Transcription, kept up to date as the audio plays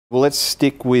Well, let's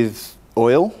stick with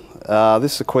oil.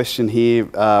 This is a question here,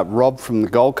 Rob from the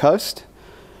Gold Coast.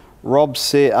 Rob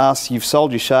asks, you've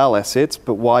sold your shale assets,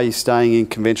 but why are you staying in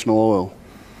conventional oil?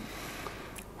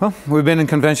 Well, we've been in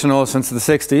conventional oil since the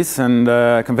 60s,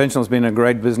 and conventional has been a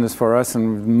great business for us,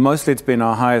 and mostly it's been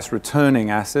our highest returning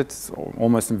asset.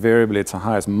 Almost invariably it's our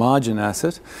highest margin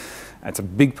asset. It's a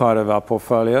big part of our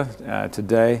portfolio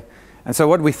today. And so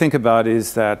what we think about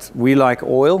is that we like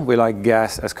oil, we like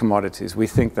gas as commodities. We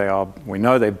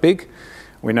know they're big,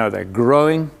 we know they're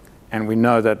growing, and we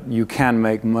know that you can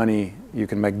make money, you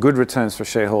can make good returns for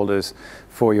shareholders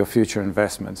for your future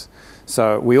investments.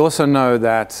 So we also know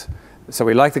that, so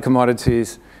we like the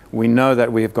commodities, we know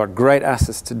that we've got great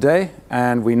assets today,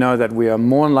 and we know that we are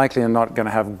more than likely not going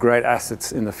to have great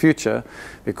assets in the future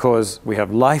because we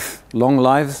have long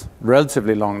lives,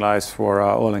 relatively long lives for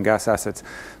our oil and gas assets.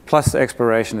 Plus,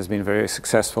 exploration has been very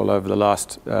successful over the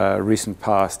last recent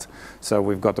past, so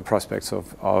we've got the prospects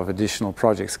of additional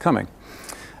projects coming.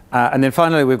 And then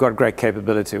finally, we've got great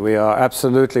capability. We are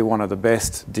absolutely one of the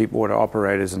best deep water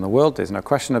operators in the world. There's no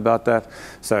question about that.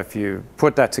 So if you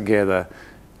put that together,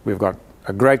 we've got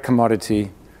a great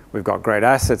commodity, we've got great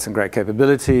assets and great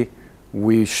capability.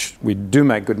 We do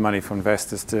make good money for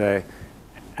investors today,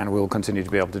 and we'll continue to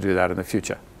be able to do that in the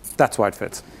future. That's why it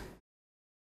fits.